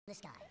the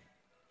sky.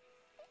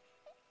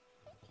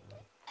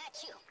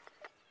 Achoo.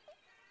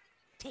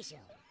 Tissue.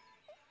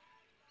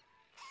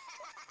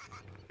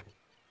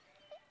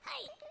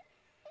 Hey.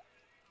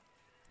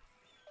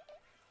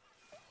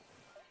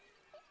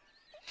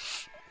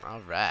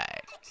 All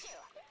right.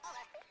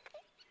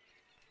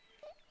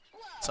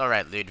 It's all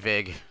right,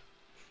 Ludwig.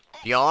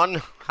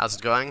 Bjorn, how's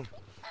it going?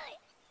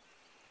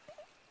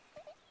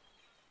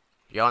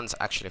 Bjorn's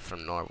actually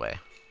from Norway.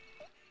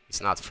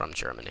 He's not from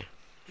Germany.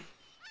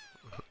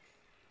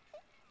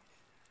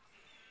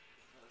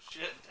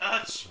 Shit,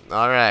 Dutch.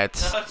 All right.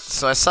 Dutch.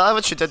 So I saw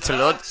what you did to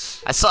Lud.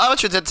 Dutch. I saw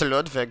what you did to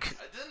Ludwig,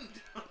 I didn't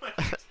do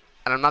it.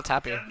 and I'm not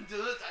happy. I didn't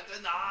do it. I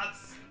did not.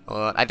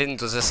 Well, I didn't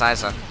do this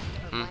either.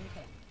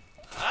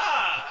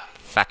 Ah!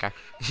 Fucker.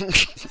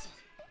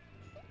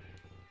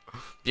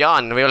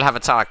 Bjorn, we will have a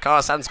talk.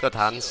 Oh, sounds good,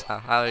 Hans.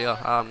 How are you? Oh,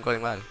 I'm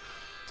going well.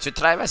 Did you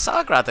try my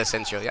sauerkraut I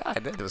sent you? Yeah, I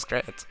did. It was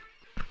great.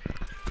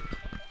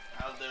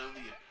 How low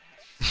the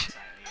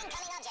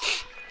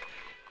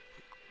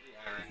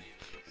irony.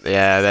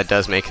 Yeah, that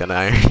does make an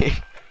irony.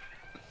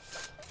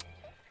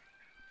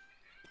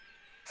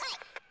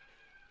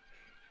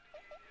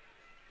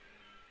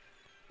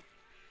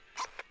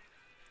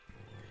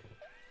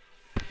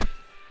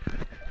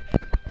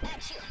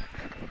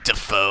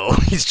 Defoe.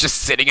 He's just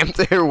sitting up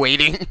there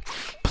waiting,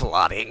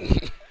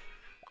 plotting.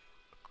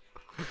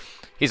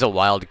 He's a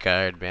wild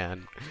card,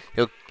 man.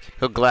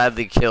 He'll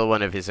gladly kill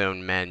one of his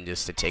own men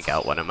just to take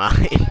out one of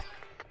mine.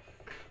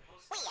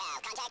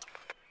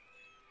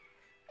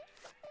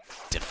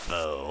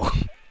 Defoe.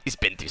 He's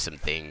been through some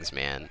things,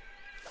 man.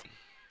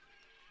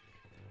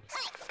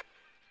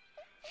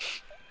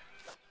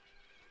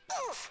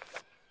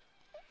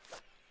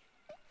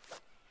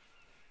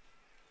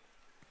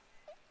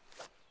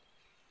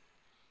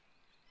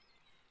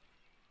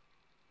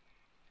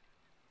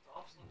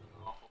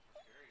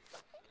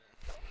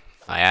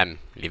 I am.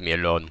 Leave me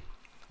alone,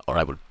 or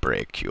I will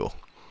break you.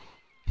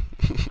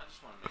 I just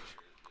want to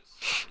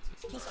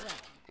make sure this.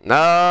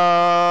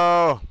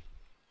 No!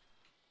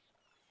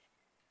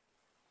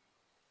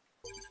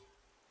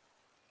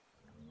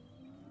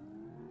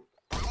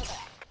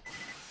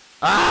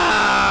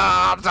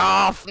 Ah!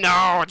 Dolph!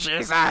 No!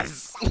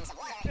 Jesus!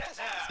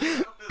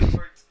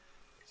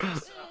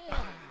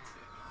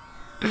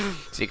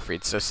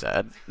 Siegfried's so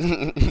sad.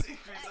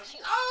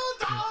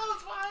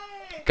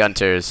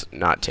 Gunter's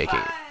not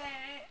taking.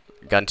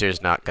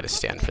 Gunter's not gonna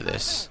stand for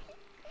this.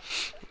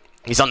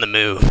 He's on the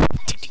move.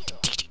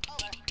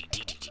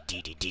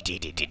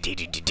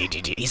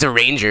 He's a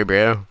ranger,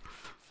 bro.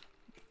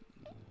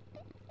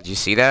 Did you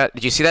see that?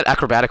 Did you see that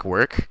acrobatic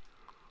work?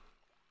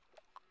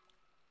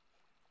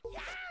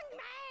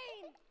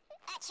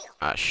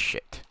 Ah,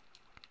 shit.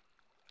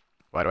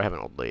 Why do I have an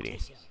old lady?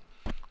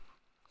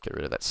 Get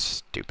rid of that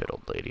stupid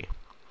old lady.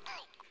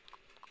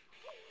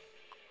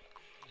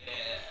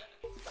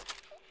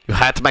 You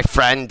hurt my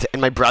friend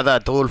and my brother,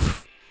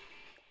 Adolf.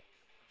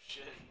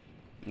 Shit.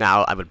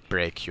 Now I will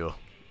break you.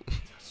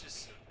 That's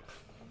just...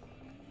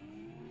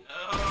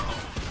 No.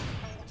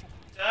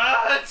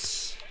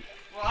 Dutch!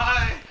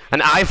 Why?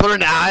 An eye for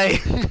an eye!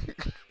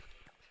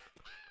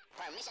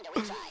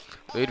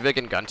 Ludwig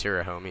and Gunter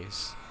are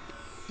homies.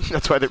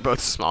 That's why they're both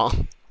small.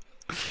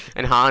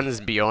 And Hans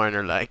and Bjorn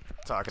are like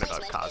talking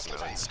about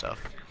Cosmo and stuff.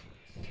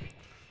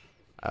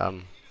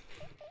 I'm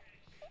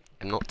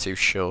not too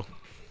sure.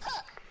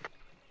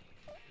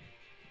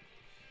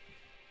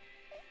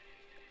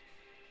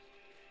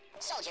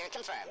 Soldier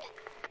confirmed.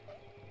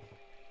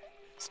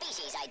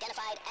 Species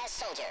identified as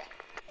soldier.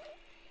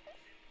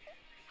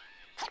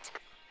 Hut.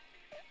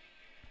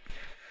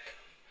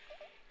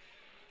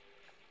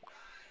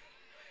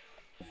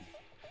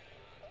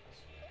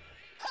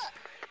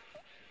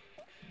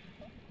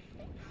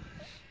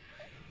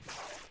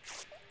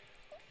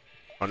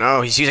 Oh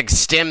no, he's using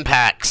stim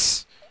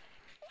packs!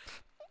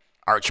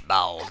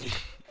 Archibald.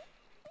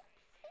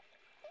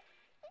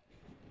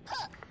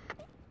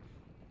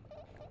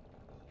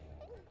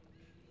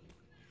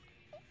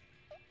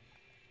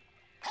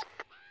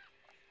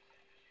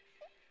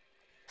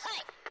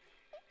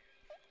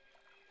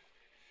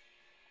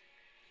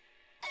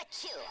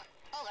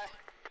 Over.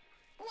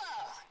 Whoa.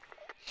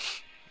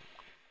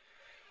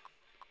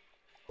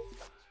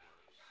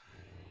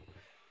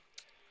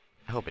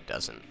 I hope it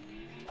doesn't.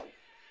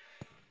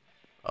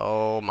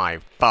 Oh my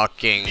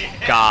fucking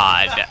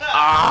god.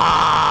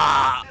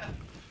 Ah!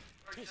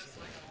 Take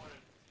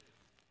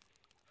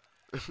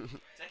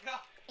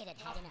off. It had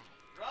had enough.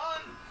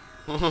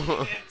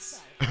 Run!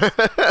 It's...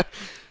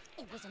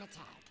 It was an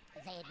attack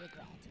they'd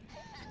regret.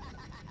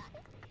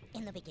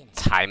 In the beginning,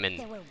 Timon,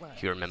 there were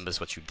words. he remembers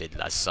what you did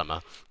last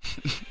summer.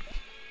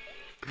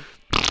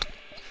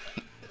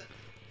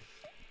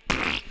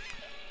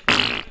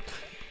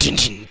 Din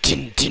din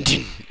din din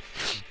din.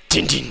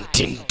 Din din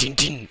din din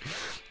din.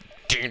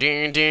 Din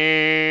din din.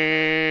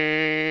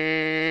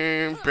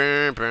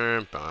 Bum,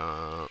 bum,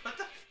 bum. What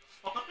the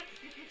fuck?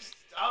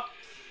 Stop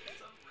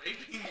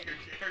raping your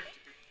characters.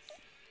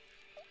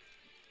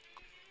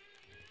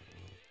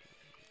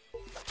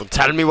 Don't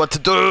tell me what to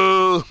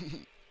do.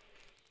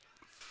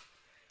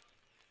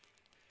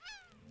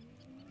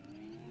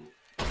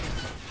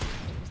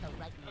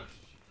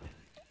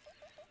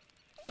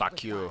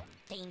 Fuck you. One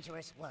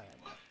dangerous worm.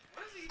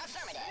 What is he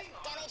Affirmative. sitting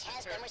on? Damage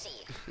has been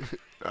received.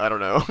 I don't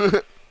know.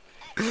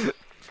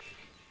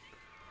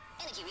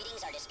 Energy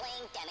readings are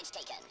displaying damage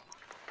taken.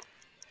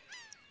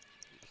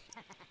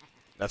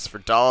 That's for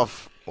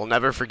Dolph. We'll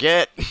never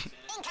forget.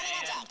 Incoming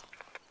attack.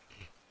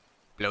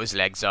 Blow his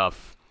legs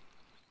off.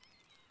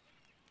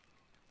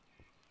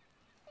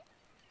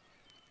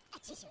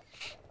 Attention.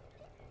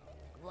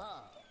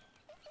 Whoa.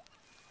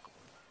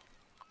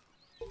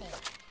 There,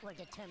 we're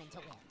determined to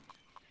win.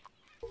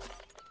 You're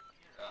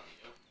out in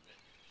the open,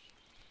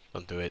 bitch.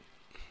 Don't do it.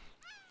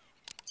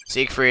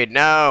 Siegfried,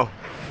 no!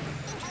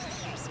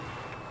 Incoming ears.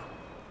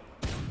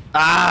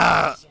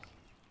 Ah!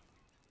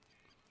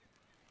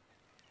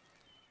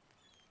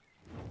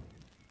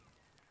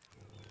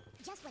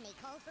 Just when they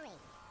called for aid.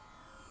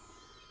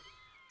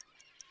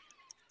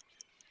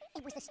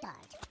 It was the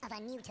start of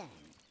a new turn.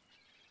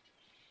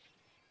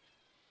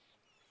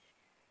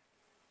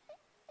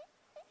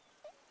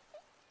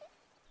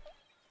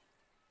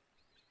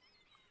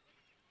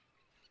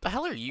 The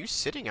hell are you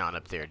sitting on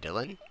up there, Dylan?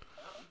 I don't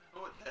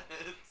know what that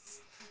is.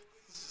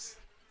 It's just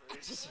a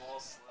very small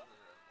slither of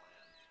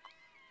land.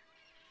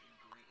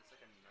 Green, it's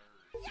like a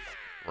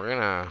nerd. We're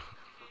gonna... Purple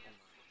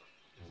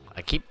nerd. What the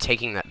I keep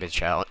taking that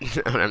bitch out,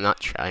 and I'm not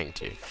trying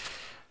to.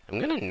 I'm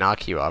gonna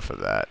knock you off of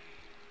that.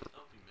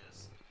 Nope, you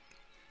missed.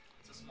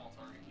 It's a small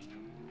target.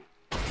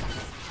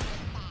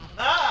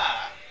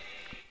 Ah!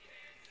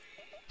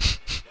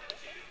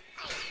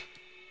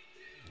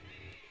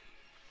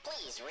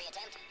 Please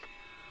reattempt.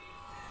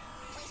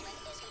 Placement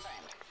is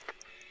confirmed.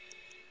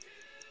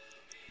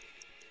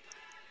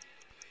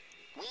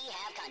 We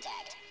have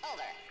contact.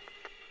 Over.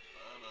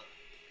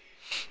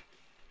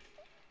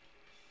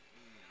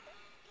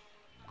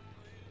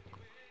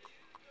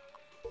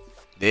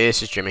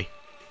 This is Jimmy.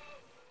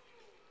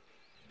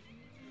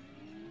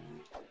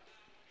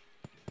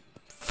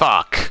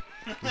 Fuck.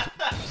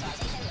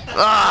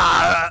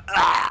 Ah,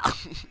 ah.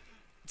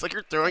 It's like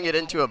you're throwing it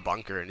into a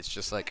bunker and it's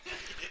just like,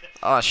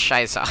 oh,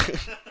 scheiße.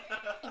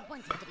 It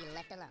wanted to be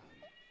left alone.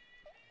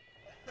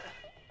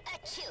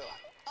 Achoo.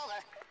 Over.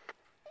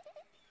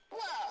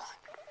 Whoa.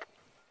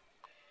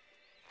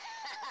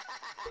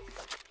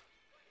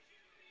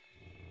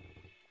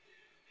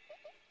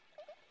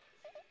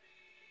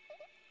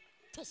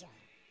 Tisha.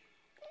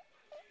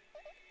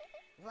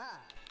 Whoa.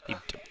 You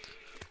d-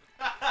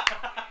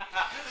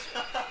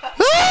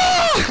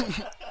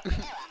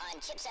 Error on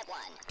chipset 1.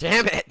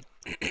 Damn it.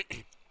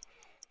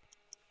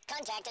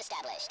 Contact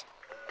established.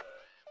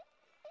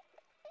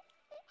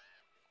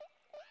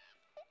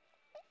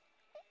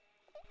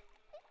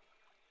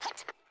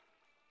 Hut.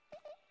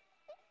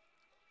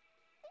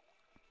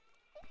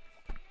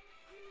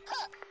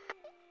 Huh.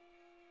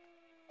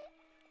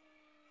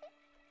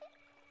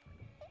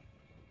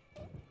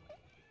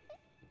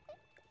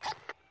 Huh.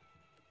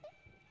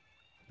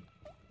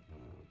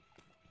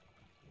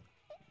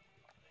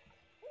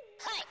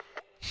 Hi.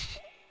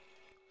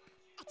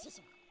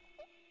 Attention.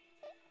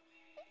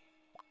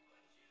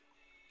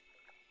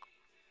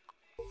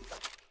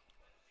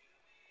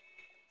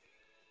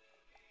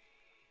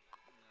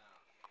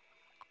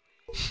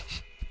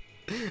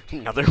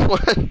 Another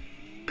one.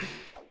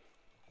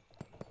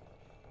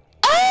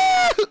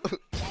 Ah! Check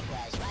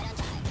was right on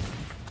time.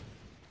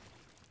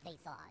 They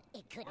thought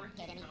it couldn't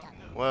get any tougher.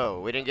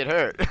 Whoa, we didn't get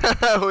hurt. We-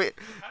 How In did the you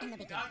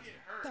beginning, not get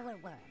hurt? there were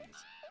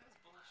worms.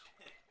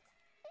 Bullshit.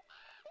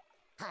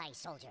 Hi,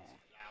 soldier.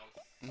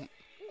 Yows.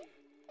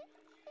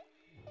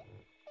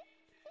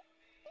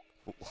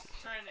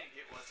 Trying to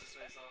get what's his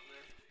face off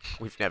there.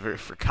 We've never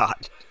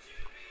forgot.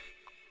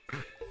 Who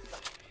is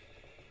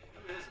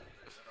it?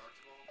 Is it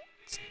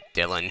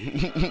Archibald?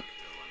 Dylan.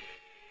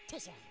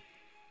 Tisha.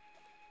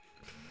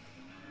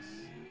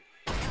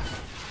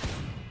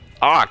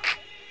 Ark.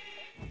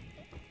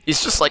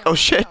 He's just like, oh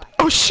shit,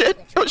 oh shit,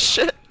 oh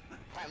shit.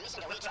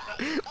 Permission to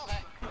retry. Over.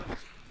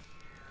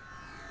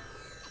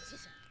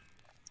 Attention.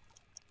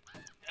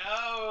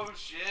 Oh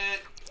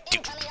shit.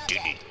 Incoming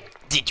object.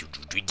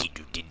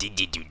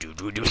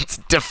 It's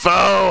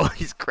Defoe.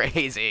 He's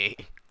crazy.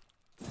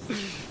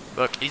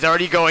 Look, he's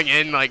already going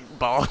in like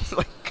balls,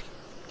 like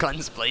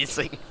guns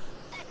blazing.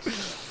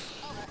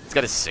 He's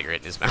got a cigarette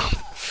in his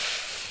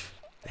mouth.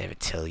 I have to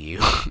tell you.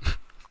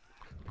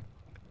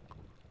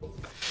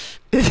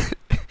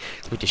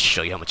 Let me just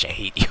show you how much I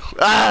hate you.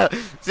 Ah!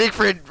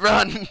 Siegfried,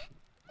 run!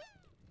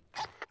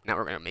 Now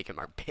we're gonna make him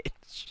our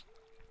bitch.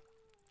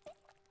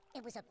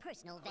 It was a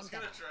personal I was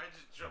gonna vendetta. try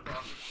to jump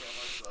off and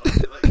kill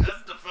myself. Be like,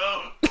 that's the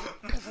phone.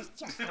 It was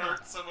just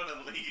Hurt someone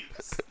and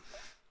leaves.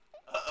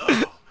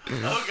 Uh-oh.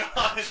 Oh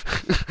god.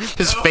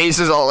 His No. face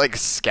is all like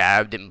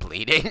scabbed and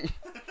bleeding.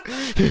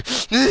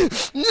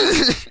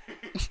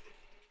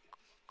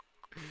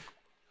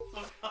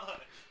 Oh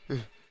god.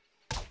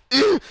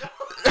 it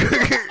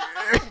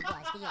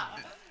was the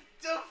end.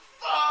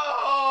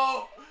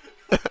 Defoe!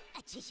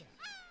 Attention.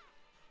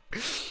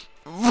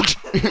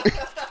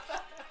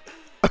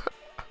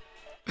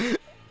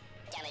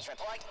 Damage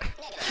report.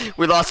 Negative.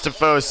 We lost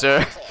Defoe,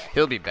 sir.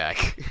 He'll be back.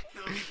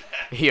 He'll be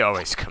back. He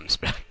always comes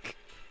back.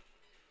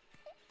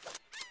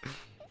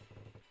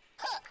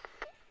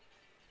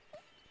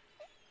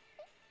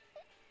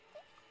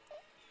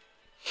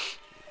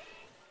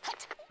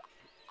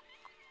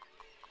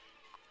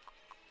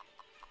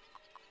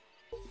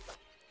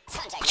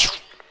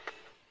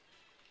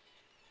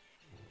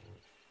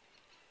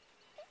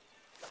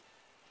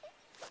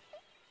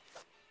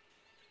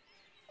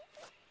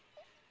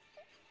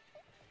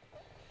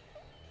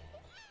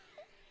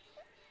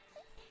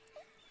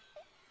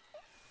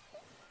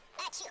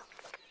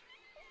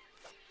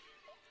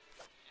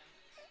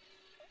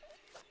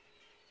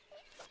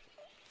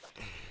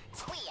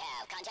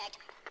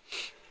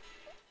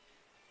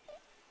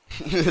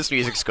 This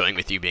music's going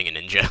with you being a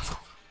ninja.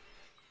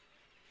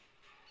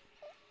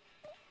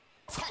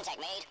 Contact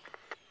made.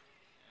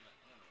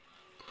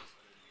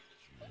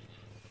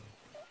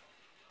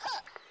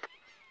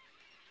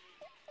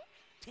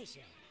 Tissue.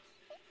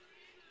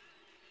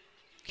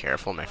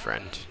 Careful, my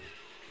friend.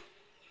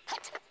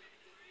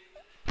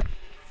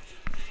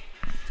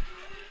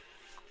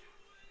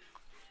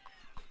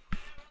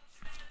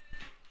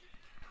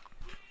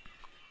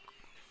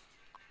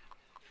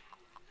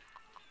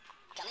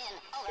 Come in.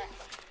 Over.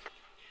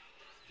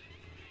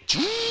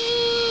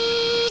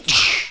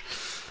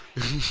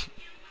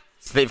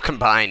 So they've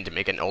combined to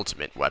make an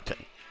ultimate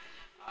weapon.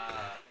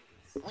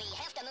 We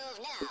have to move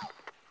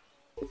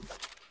now.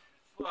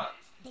 What?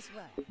 This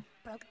worm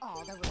broke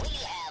all the We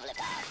rules. have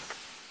liftoff.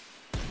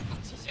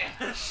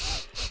 I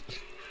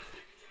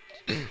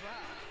didn't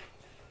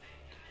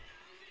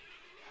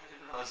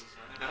realize this was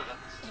running out of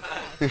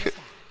It's all to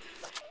stop.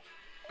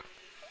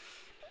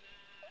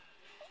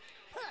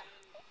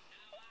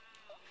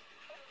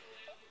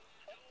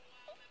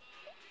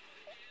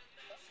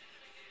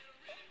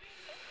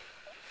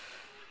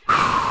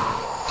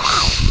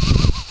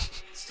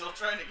 Still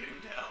trying to get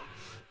him down.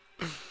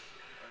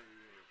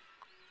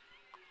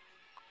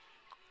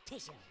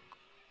 Tissue.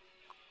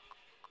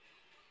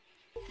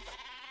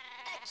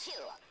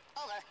 Achoo.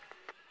 Over.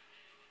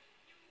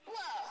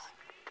 Whoa.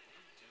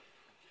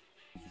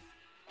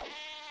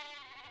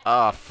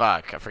 Oh,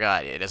 fuck. I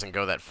forgot. It doesn't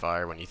go that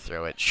far when you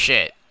throw it.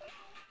 Shit.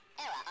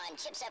 Error on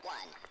chipset 1.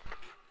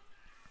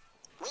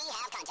 We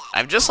have contact.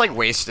 I've just, like,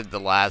 wasted the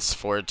last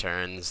 4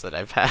 turns that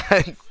I've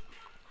had.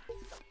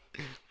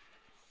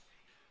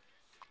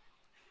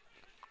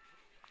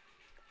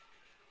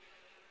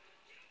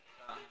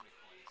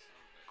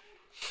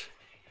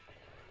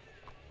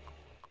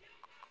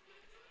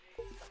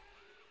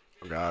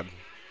 Oh, God.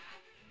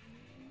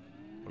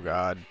 Oh,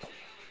 God.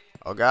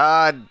 Oh,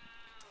 God.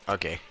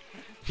 Okay.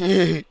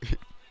 They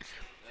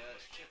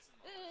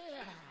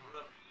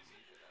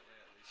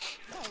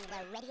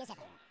were ready as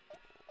ever.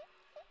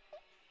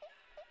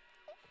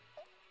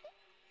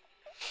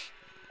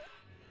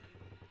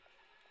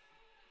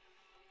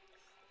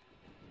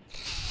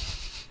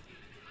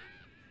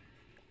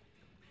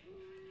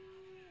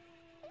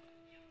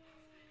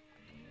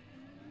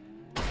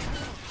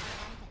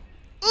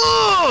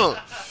 Ugh!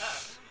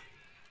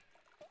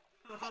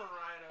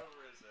 Right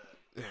over his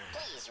head.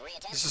 Please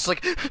reattempt. It's just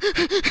like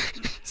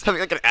he's having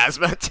like an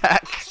asthma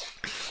attack.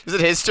 Is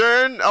it his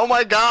turn? Oh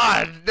my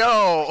God,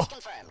 no!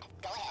 Confirmed.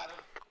 Go ahead.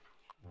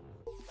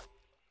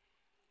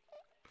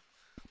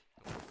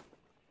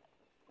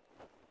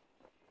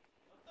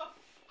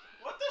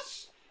 What the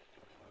sh...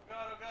 Oh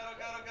god, oh god,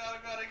 oh god, oh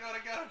god, oh god,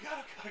 oh god, oh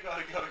god, oh god, oh god,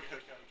 oh god, oh god,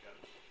 oh god.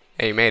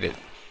 Hey, you made it.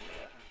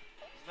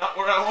 Not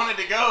where I wanted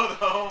to go,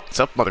 though. What's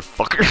up,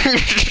 motherfucker?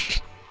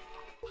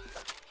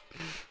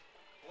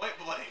 Point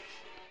blank.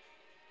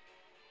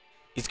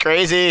 He's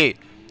crazy.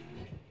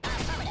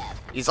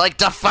 Affirmative. He's like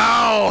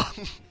Defoe.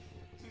 He's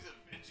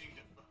avenging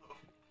Defoe.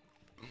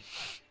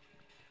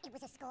 It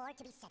was a score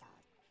to be settled.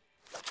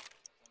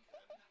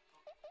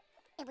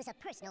 It was a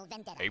personal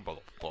vendetta. Hey,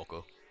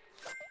 motherfucker.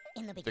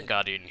 In the beginning. Think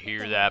I didn't hear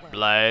there that were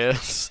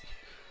blast?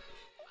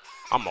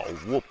 I'ma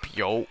whoop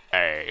your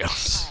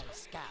ass. I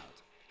Scout.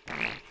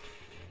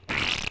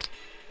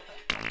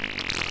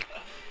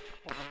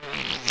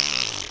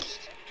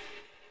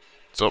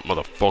 What's up,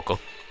 motherfucker?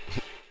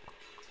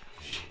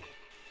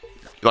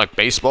 You like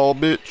baseball,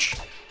 bitch?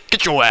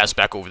 Get your ass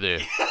back over there.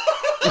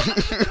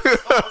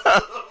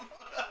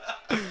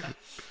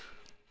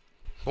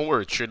 Don't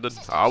worry, children.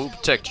 I will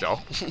protect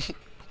y'all.